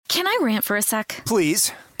Can I rant for a sec?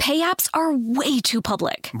 Please. Pay apps are way too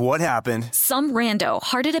public. What happened? Some rando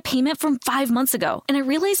hearted a payment from 5 months ago, and I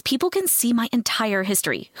realized people can see my entire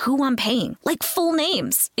history, who I'm paying, like full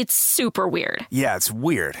names. It's super weird. Yeah, it's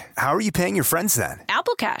weird. How are you paying your friends then?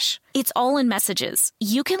 Apple Cash. It's all in messages.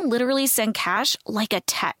 You can literally send cash like a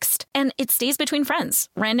text, and it stays between friends.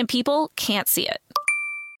 Random people can't see it.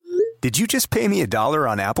 Did you just pay me $1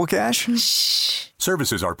 on Apple Cash? Shh.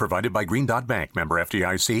 Services are provided by Green Dot Bank. Member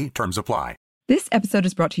FDIC. Terms apply. This episode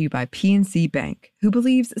is brought to you by PNC Bank, who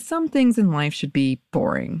believes some things in life should be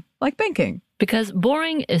boring, like banking. Because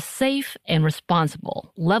boring is safe and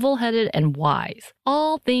responsible, level-headed and wise.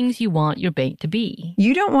 All things you want your bank to be.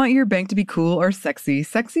 You don't want your bank to be cool or sexy.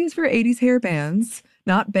 Sexy is for 80s hair bands,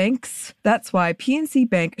 not banks. That's why PNC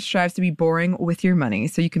Bank strives to be boring with your money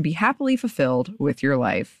so you can be happily fulfilled with your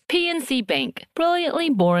life. PNC Bank,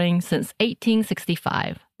 brilliantly boring since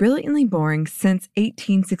 1865. Brilliantly Boring Since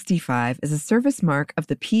 1865 is a service mark of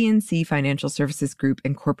the PNC Financial Services Group,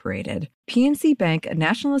 Incorporated. PNC Bank, a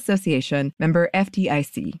National Association, member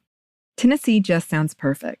FDIC. Tennessee just sounds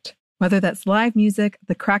perfect. Whether that's live music,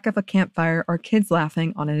 the crack of a campfire, or kids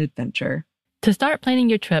laughing on an adventure. To start planning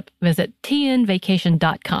your trip, visit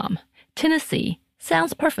tnvacation.com. Tennessee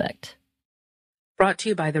sounds perfect. Brought to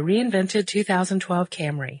you by the reinvented 2012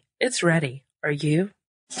 Camry. It's ready. Are you?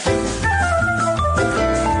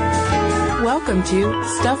 Welcome to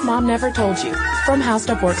Stuff Mom Never Told You from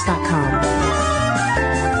HowStuffWorks.com.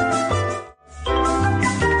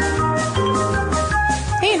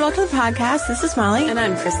 Hey, and welcome to the podcast. This is Molly. And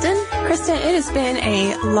I'm Kristen. Kristen, it has been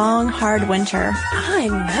a long, hard winter. I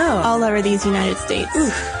know. All over these United States.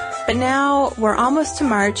 Oof. But now we're almost to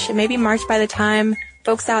March. It may be March by the time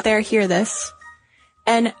folks out there hear this.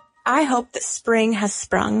 And I hope that spring has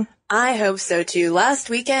sprung. I hope so too. Last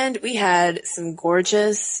weekend we had some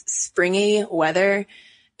gorgeous springy weather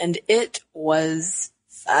and it was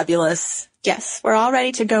fabulous. Yes, we're all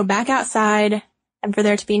ready to go back outside and for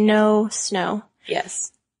there to be no snow.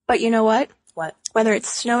 Yes. But you know what? What? Whether it's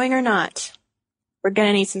snowing or not, we're going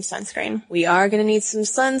to need some sunscreen. We are going to need some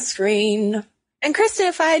sunscreen. And Kristen,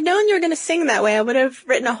 if I had known you were going to sing that way, I would have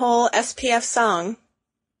written a whole SPF song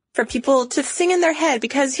for people to sing in their head.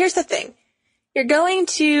 Because here's the thing. You're going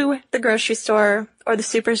to the grocery store or the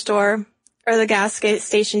superstore or the gas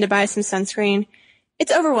station to buy some sunscreen.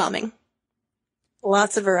 It's overwhelming.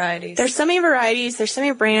 Lots of varieties. There's so many varieties. There's so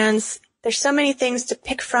many brands. There's so many things to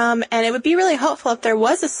pick from. And it would be really helpful if there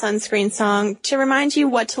was a sunscreen song to remind you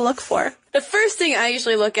what to look for. The first thing I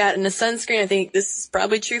usually look at in a sunscreen, I think this is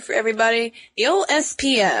probably true for everybody, the old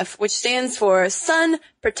SPF, which stands for Sun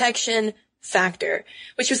Protection Factor,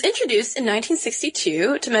 which was introduced in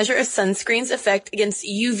 1962 to measure a sunscreen's effect against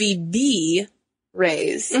UVB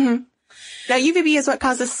rays. Mm-hmm. Now, UVB is what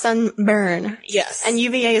causes sunburn. Yes. And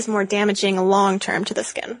UVA is more damaging long-term to the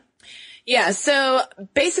skin. Yeah, so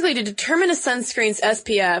basically to determine a sunscreen's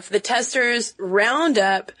SPF, the testers round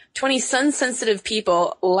up 20 sun-sensitive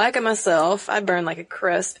people, like myself, I burn like a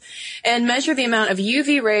crisp, and measure the amount of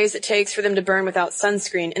UV rays it takes for them to burn without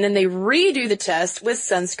sunscreen, and then they redo the test with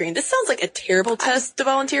sunscreen. This sounds like a terrible test to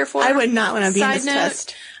volunteer for. I would not want to be in this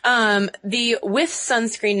test. The with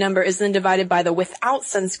sunscreen number is then divided by the without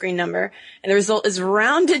sunscreen number, and the result is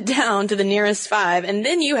rounded down to the nearest 5, and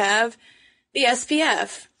then you have the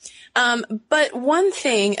SPF. But one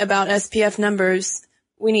thing about SPF numbers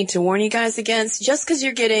we need to warn you guys against, just because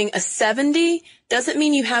you're getting a 70 doesn't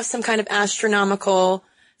mean you have some kind of astronomical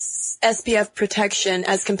SPF protection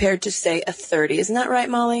as compared to, say, a 30. Isn't that right,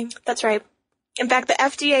 Molly? That's right. In fact, the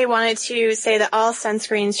FDA wanted to say that all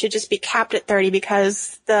sunscreens should just be capped at 30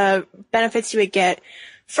 because the benefits you would get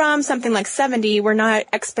from something like 70 were not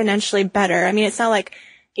exponentially better. I mean, it's not like,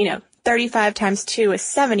 35 times 2 is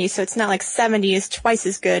 70, so it's not like 70 is twice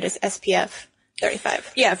as good as SPF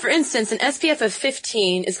 35. Yeah, for instance, an SPF of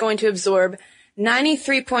 15 is going to absorb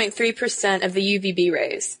 93.3% of the UVB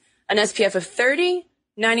rays. An SPF of 30,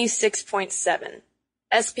 96.7.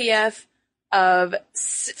 SPF of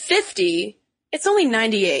 50, it's only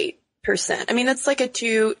 98%. I mean, that's like a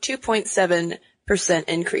 2.7%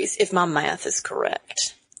 increase, if my math is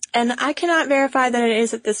correct. And I cannot verify that it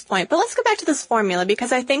is at this point. But let's go back to this formula,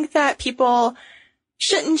 because I think that people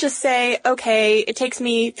shouldn't just say, okay, it takes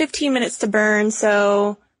me 15 minutes to burn,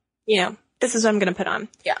 so, this is what I'm going to put on.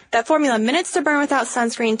 Yeah. That formula, minutes to burn without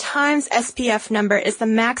sunscreen times SPF number, is the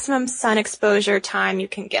maximum sun exposure time you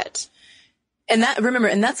can get. And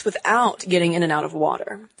that's without getting in and out of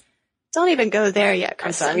water. Don't even go there yet,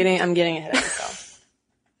 Kristen. I'm sorry, I'm getting ahead of myself.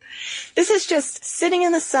 This is just sitting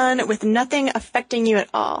in the sun with nothing affecting you at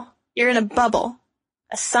all. You're in a bubble,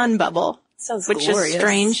 a sun bubble. Sounds which glorious. is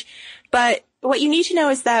strange. But what you need to know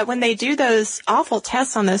is that when they do those awful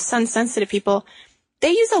tests on those sun-sensitive people,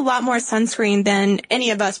 they use a lot more sunscreen than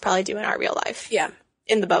any of us probably do in our real life. Yeah.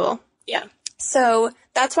 In the bubble. Yeah. So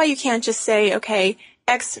that's why you can't just say, okay,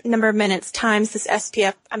 X number of minutes times this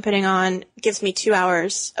SPF I'm putting on gives me 2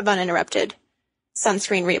 hours of uninterrupted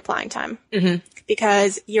sunscreen reapplying time. Mm-hmm.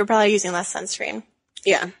 Because you're probably using less sunscreen.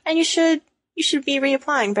 Yeah. And you should be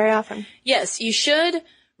reapplying very often. Yes, you should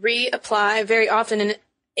reapply very often. And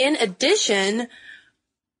in addition,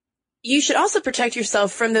 you should also protect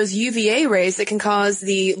yourself from those UVA rays that can cause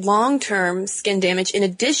the long-term skin damage in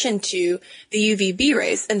addition to the UVB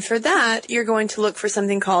rays. And for that, you're going to look for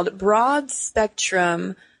something called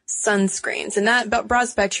broad-spectrum sunscreens. And that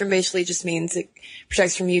broad-spectrum basically just means it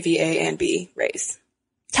protects from UVA and B rays.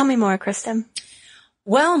 Tell me more, Kristen.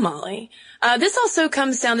 Well, Molly, this also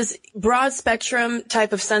comes down, this broad-spectrum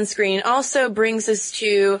type of sunscreen also brings us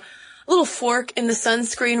to a little fork in the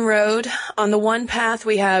sunscreen road. On the one path,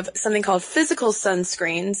 we have something called physical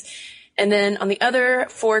sunscreens. And then on the other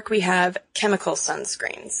fork, we have chemical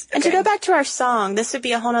sunscreens. Okay. And to go back to our song, this would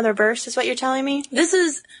be a whole other verse, is what you're telling me? This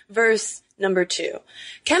is verse number 2.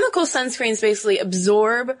 Chemical sunscreens basically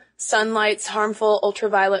absorb sunlight's harmful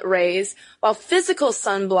ultraviolet rays, while physical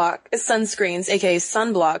sunscreens, aka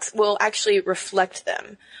sunblocks, will actually reflect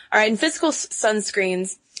them. All right, and physical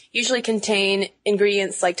sunscreens usually contain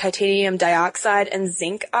ingredients like titanium dioxide and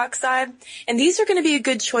zinc oxide. And these are going to be a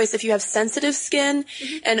good choice if you have sensitive skin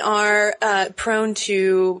and are prone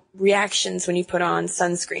to reactions when you put on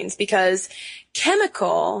sunscreens, because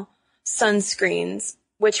chemical sunscreens,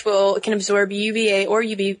 which can absorb UVA or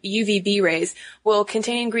UVB rays, will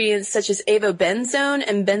contain ingredients such as avobenzone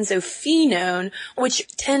and benzophenone, which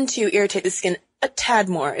tend to irritate the skin a tad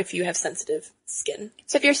more if you have sensitive skin.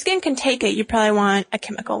 So if your skin can take it, you probably want a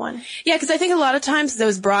chemical one. Yeah, because I think a lot of times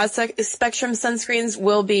those broad spectrum sunscreens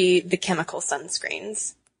will be the chemical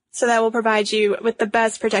sunscreens. So that will provide you with the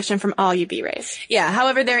best protection from all UV rays. Yeah,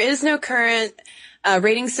 however, there is no current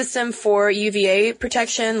rating system for UVA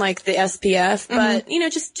protection like the SPF, but,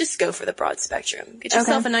 just go for the broad spectrum. Get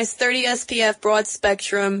yourself a nice 30 SPF broad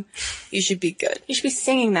spectrum. You should be good. You should be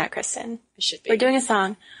singing that, Kristen. It should be. We're doing a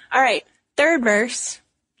song. All right. Third verse.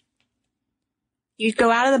 You go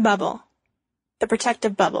out of the bubble. The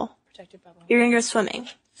protective bubble. You're going to go swimming.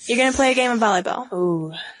 You're going to play a game of volleyball.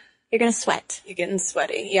 Ooh. You're going to sweat. You're getting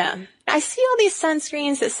sweaty. Yeah. I see all these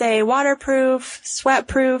sunscreens that say waterproof,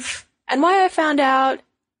 sweatproof, and why I found out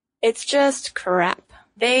it's just crap.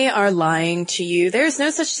 They are lying to you. There's no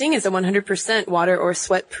such thing as a 100% water or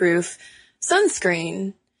sweat-proof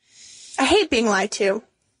sunscreen. I hate being lied to.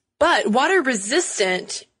 But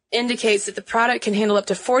water-resistant indicates that the product can handle up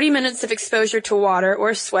to 40 minutes of exposure to water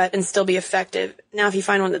or sweat and still be effective. Now, if you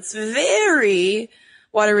find one that's very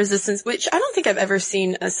water-resistant, which I don't think I've ever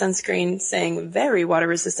seen a sunscreen saying very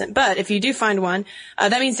water-resistant, but if you do find one,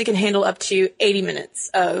 that means it can handle up to 80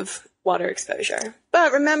 minutes of water exposure.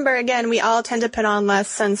 But remember, again, we all tend to put on less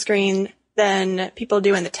sunscreen than people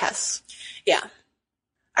do in the tests. Yeah.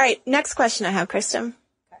 All right, next question I have, Kristen.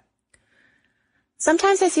 Okay.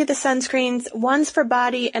 Sometimes I see the sunscreens, one's for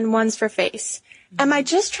body and one's for face. Am I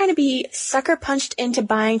just trying to be sucker punched into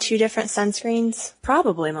buying 2 different sunscreens?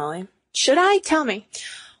 Probably, Molly. Should I? Tell me.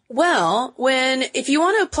 Well, if you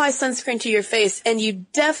want to apply sunscreen to your face, and you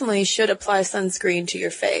definitely should apply sunscreen to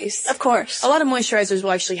your face. Of course. A lot of moisturizers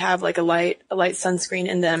will actually have like a light sunscreen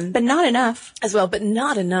in them. But not enough. As well, but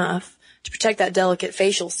not enough to protect that delicate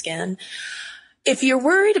facial skin. If you're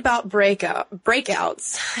worried about breakouts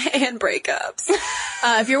and breakups,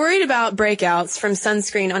 if you're worried about breakouts from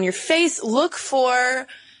sunscreen on your face, look for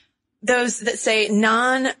those that say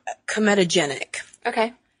non-comedogenic.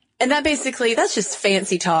 Okay. And that's just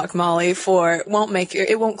fancy talk, Molly, for it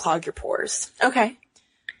won't clog your pores. Okay.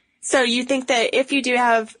 So you think that if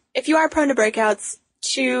you are prone to breakouts,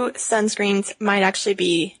 2 sunscreens might actually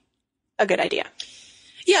be a good idea.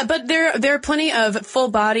 Yeah, but there are plenty of full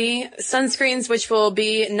body sunscreens which will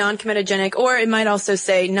be non-comedogenic, or it might also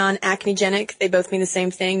say non-acnegenic. They both mean the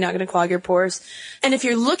same thing, not going to clog your pores. And if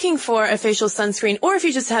you're looking for a facial sunscreen, or if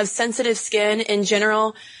you just have sensitive skin in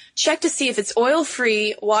general, check to see if it's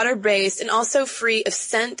oil-free, water-based, and also free of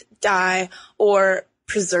scent, dye, or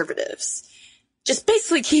preservatives. Just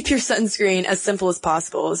basically keep your sunscreen as simple as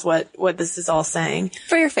possible is what this is all saying.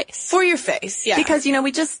 For your face. For your face, yeah. Because,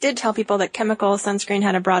 we just did tell people that chemical sunscreen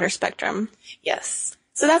had a broader spectrum. Yes.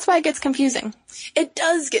 So that's why it gets confusing. It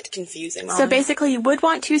does get confusing, Mom. So basically you would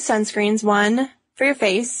want 2 sunscreens, one for your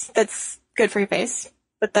face, that's good for your face,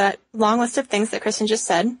 with that long list of things that Kristen just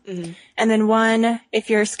said. Mm-hmm. And then one, if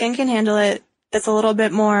your skin can handle it, that's a little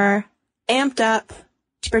bit more amped up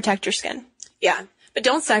to protect your skin. Yeah. But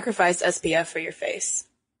don't sacrifice SPF for your face.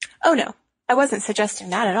 Oh, no. I wasn't suggesting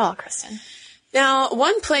that at all, Kristen. Now,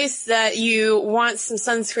 one place that you want some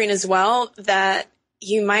sunscreen as well that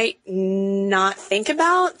you might not think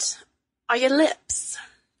about are your lips.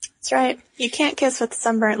 That's right. You can't kiss with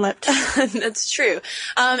sunburnt lips. That's true.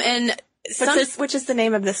 Which is the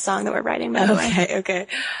name of this song that we're writing, by the way. Okay.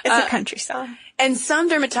 It's a country song. And some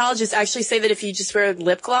dermatologists actually say that if you just wear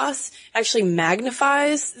lip gloss, it actually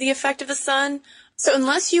magnifies the effect of the sun. So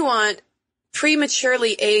unless you want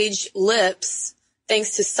prematurely aged lips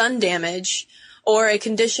thanks to sun damage or a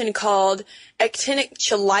condition called actinic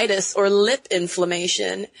cheilitis or lip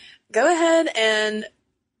inflammation, go ahead and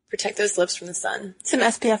protect those lips from the sun. Some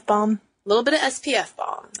SPF balm. A little bit of SPF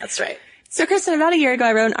balm. That's right. So, Kristen, about a year ago,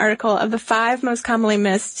 I wrote an article of the 5 most commonly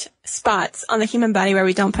missed spots on the human body where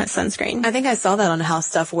we don't put sunscreen. I think I saw that on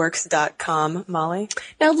howstuffworks.com, Molly.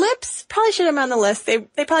 Now, lips probably should have been on the list. They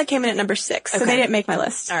probably came in at number 6, so they didn't make my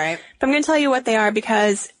list. All right. But I'm going to tell you what they are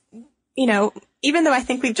because, you know, even though I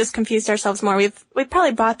think we've just confused ourselves more, we've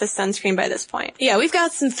probably bought the sunscreen by this point. Yeah, we've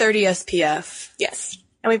got some 30 SPF. Yes.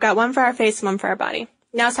 And we've got one for our face and one for our body.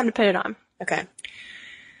 Now it's time to put it on. Okay.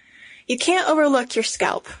 You can't overlook your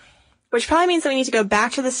scalp, which probably means that we need to go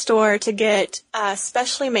back to the store to get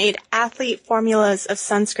specially made athlete formulas of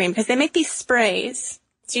sunscreen because they make these sprays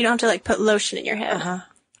so you don't have to like put lotion in your head. Uh-huh.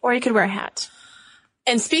 Or you could wear a hat.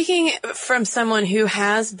 And speaking from someone who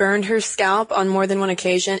has burned her scalp on more than one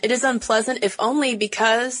occasion, it is unpleasant if only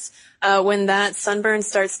because when that sunburn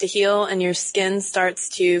starts to heal and your skin starts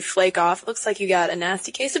to flake off, it looks like you got a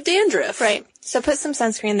nasty case of dandruff. Right. So put some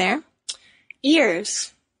sunscreen there.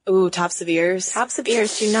 Ears. Ooh, tops of ears. Tops of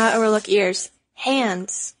ears. Do not overlook ears.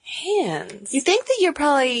 Hands. Hands. You think that you're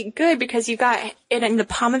probably good because you got it in the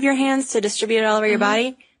palm of your hands to distribute it all over your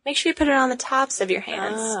body. Make sure you put it on the tops of your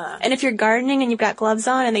hands. And if you're gardening and you've got gloves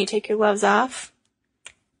on and then you take your gloves off,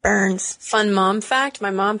 burns. Fun mom fact, my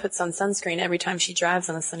mom puts on sunscreen every time she drives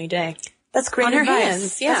on a sunny day. That's great on her advice.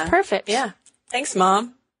 hands. Yeah. That's perfect. Yeah. Thanks,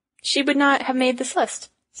 Mom. She would not have made this list.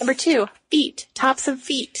 Number 2, feet. Tops of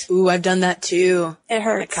feet. Ooh, I've done that too. It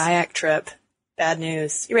hurts. A kayak trip. Bad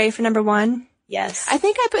news. You ready for number 1? Yes. I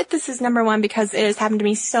think I put this as number 1 because it has happened to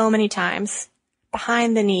me so many times.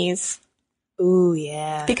 Behind the knees. Ooh,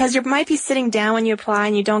 yeah. Because you might be sitting down when you apply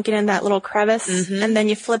and you don't get in that little crevice, and then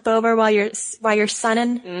you flip over while you're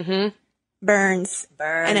sunning. Burns.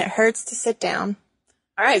 And it hurts to sit down.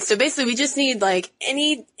 All right, so basically we just need like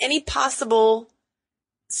any possible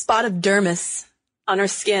spot of dermis on our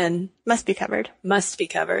skin. Must be covered. Must be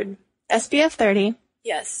covered. SPF 30.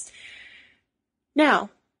 Yes.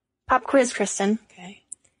 Now, pop quiz, Kristen. Okay.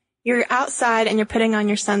 You're outside and you're putting on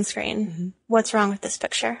your sunscreen. What's wrong with this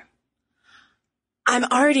picture? I'm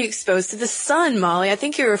already exposed to the sun, Molly. I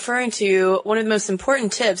think you're referring to one of the most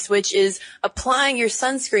important tips, which is applying your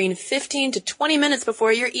sunscreen 15 to 20 minutes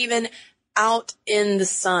before you're even out in the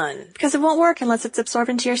sun. Because it won't work unless it's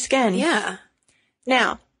absorbed into your skin. Yeah.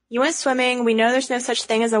 Now, you went swimming. We know there's no such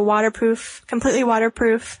thing as a completely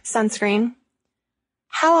waterproof sunscreen.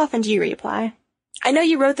 How often do you reapply? I know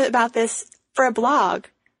you wrote about this for a blog,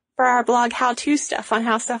 for our blog How To Stuff on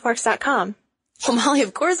howstuffworks.com. Well, Molly,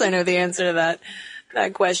 of course I know the answer to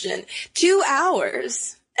that question. 2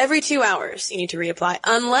 hours. Every 2 hours you need to reapply,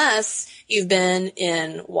 unless you've been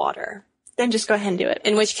in water. Then just go ahead and do it.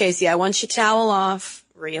 In which case, yeah, once you towel off,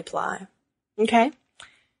 reapply. Okay.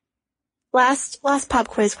 Last pop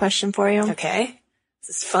quiz question for you. Okay.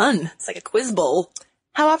 This is fun. It's like a quiz bowl.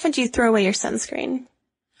 How often do you throw away your sunscreen?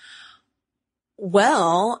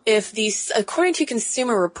 Well, according to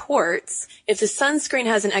Consumer Reports, if the sunscreen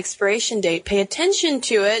has an expiration date, pay attention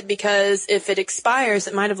to it because if it expires,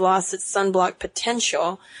 it might have lost its sunblock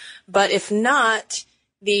potential. But if not,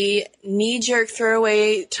 the knee-jerk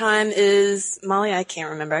throwaway time is, Molly, I can't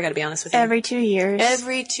remember. I gotta be honest with you. Every 2 years.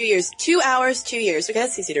 Every 2 years. 2 hours, 2 years. Okay,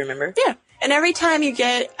 that's easy to remember. Yeah. And every time you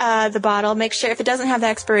get the bottle, make sure if it doesn't have the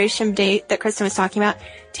expiration date that Kristen was talking about,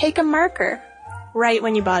 take a marker right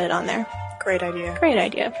when you bought it on there. Great idea. Great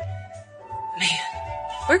idea. Man,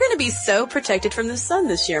 we're going to be so protected from the sun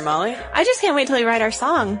this year, Molly. I just can't wait till we write our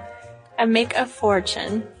song and make a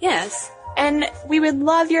fortune. Yes. And we would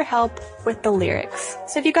love your help with the lyrics.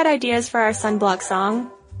 So if you got ideas for our sunblock song,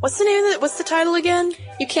 what's the title again?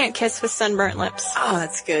 You Can't Kiss with Sunburnt Lips. Oh,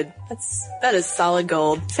 that's good. That is solid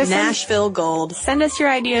gold. So Nashville gold. Send us your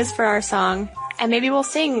ideas for our song, and maybe we'll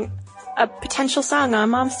sing a potential song on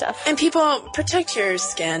Mom Stuff. And people, protect your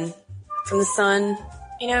skin from the sun,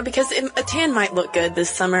 because a tan might look good this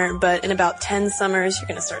summer, but in about 10 summers, you're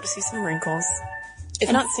going to start to see some wrinkles.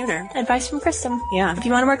 If not sooner. Advice from Kristen. Yeah. If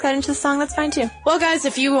you want to work that into the song, that's fine too. Well, guys,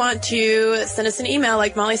 if you want to send us an email,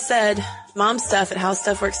 like Molly said,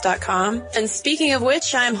 momstuff@howstuffworks.com. And speaking of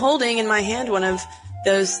which, I'm holding in my hand one of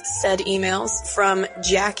those said emails from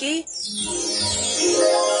Jackie.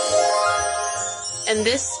 And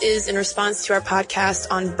this is in response to our podcast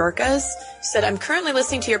on burqas. She said, I'm currently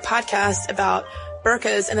listening to your podcast about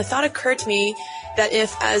burqas, and a thought occurred to me that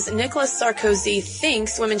if, as Nicolas Sarkozy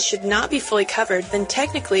thinks, women should not be fully covered, then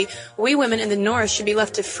technically we women in the North should be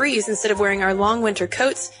left to freeze instead of wearing our long winter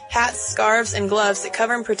coats, hats, scarves, and gloves that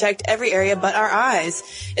cover and protect every area but our eyes.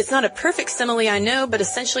 It's not a perfect simile, I know, but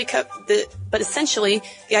essentially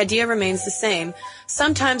the idea remains the same.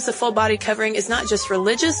 Sometimes the full body covering is not just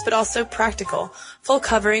religious, but also practical. Full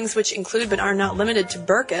coverings, which include but are not limited to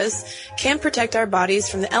burqas, can protect our bodies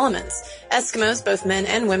from the elements. Eskimos, both men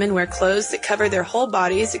and women, wear clothes that cover their whole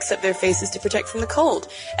bodies except their faces to protect from the cold.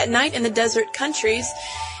 At night in the desert countries,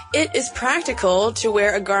 it is practical to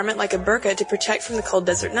wear a garment like a burqa to protect from the cold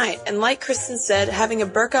desert night. And like Kristen said, having a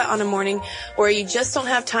burqa on a morning where you just don't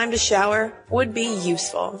have time to shower would be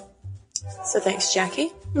useful. So thanks,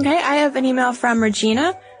 Jackie. Okay, I have an email from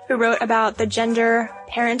Regina, who wrote about the Gender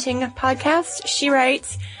Parenting podcast. She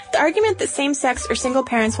writes, the argument that same-sex or single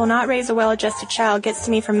parents will not raise a well-adjusted child gets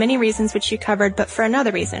to me for many reasons which you covered, but for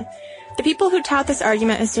another reason. The people who tout this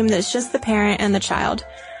argument assume that it's just the parent and the child.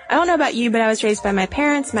 I don't know about you, but I was raised by my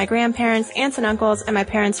parents, my grandparents, aunts and uncles, and my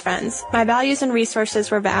parents' friends. My values and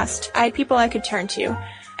resources were vast. I had people I could turn to.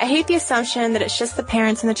 I hate the assumption that it's just the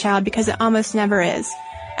parents and the child because it almost never is.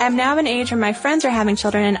 I am now of an age where my friends are having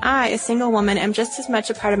children, and I, a single woman, am just as much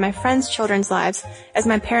a part of my friends' children's lives as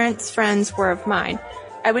my parents' friends were of mine.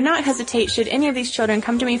 I would not hesitate should any of these children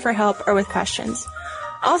come to me for help or with questions.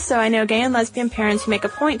 Also, I know gay and lesbian parents who make a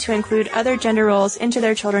point to include other gender roles into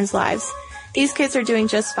their children's lives. These kids are doing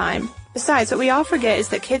just fine. Besides, what we all forget is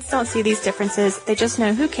that kids don't see these differences, they just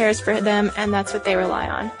know who cares for them, and that's what they rely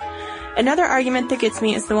on. Another argument that gets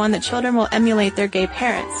me is the one that children will emulate their gay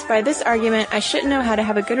parents. By this argument, I shouldn't know how to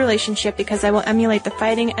have a good relationship because I will emulate the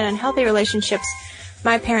fighting and unhealthy relationships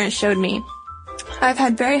my parents showed me. I've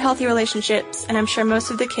had very healthy relationships, and I'm sure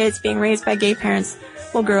most of the kids being raised by gay parents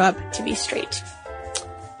will grow up to be straight.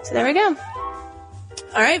 So there we go.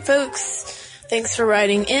 All right, folks. Thanks for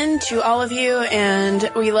writing in to all of you,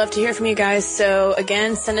 and we love to hear from you guys. So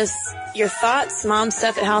again, send us your thoughts,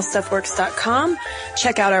 momstuff@howstuffworks.com.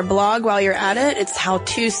 Check out our blog while you're at it. It's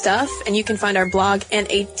how-to stuff, and you can find our blog and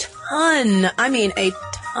a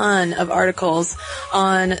ton of articles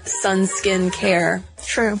on sunskin care.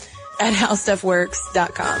 True. At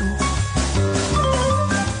howstuffworks.com.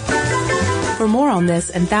 For more on this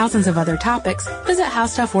and thousands of other topics, visit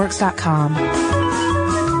howstuffworks.com.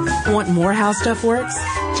 Want more How Stuff Works?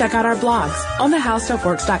 Check out our blogs on the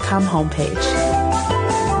howstuffworks.com homepage.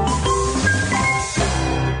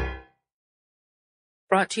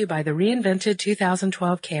 Brought to you by the reinvented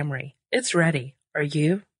 2012 Camry. It's ready. Are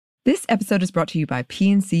you? This episode is brought to you by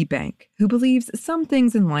PNC Bank, who believes some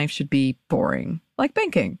things in life should be boring, like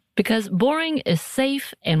banking. Because boring is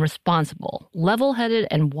safe and responsible, level-headed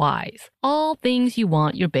and wise. All things you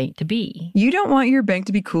want your bank to be. You don't want your bank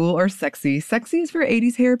to be cool or sexy. Sexy is for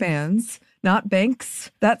 80s hair bands, not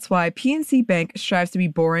banks. That's why PNC Bank strives to be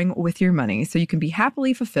boring with your money so you can be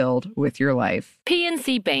happily fulfilled with your life.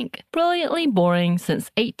 PNC Bank, brilliantly boring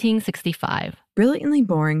since 1865. Brilliantly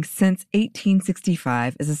Boring Since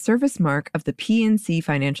 1865 is a service mark of the PNC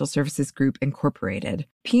Financial Services Group, Incorporated.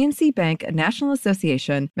 PNC Bank, a National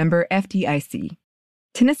Association, member FDIC.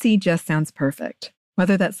 Tennessee just sounds perfect.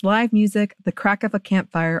 Whether that's live music, the crack of a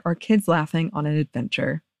campfire, or kids laughing on an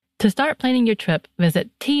adventure. To start planning your trip, visit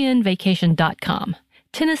tnvacation.com.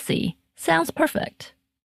 Tennessee sounds perfect.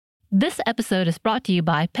 This episode is brought to you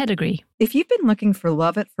by Pedigree. If you've been looking for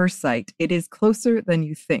love at first sight, it is closer than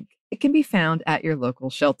you think. It can be found at your local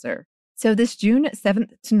shelter. So this June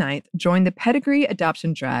 7th to 9th, join the Pedigree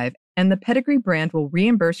Adoption Drive, and the Pedigree brand will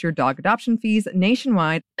reimburse your dog adoption fees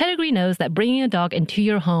nationwide. Pedigree knows that bringing a dog into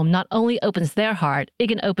your home not only opens their heart, it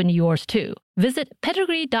can open yours too. Visit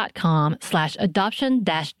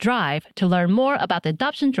pedigree.com/adoption-drive to learn more about the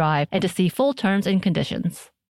adoption drive and to see full terms and conditions.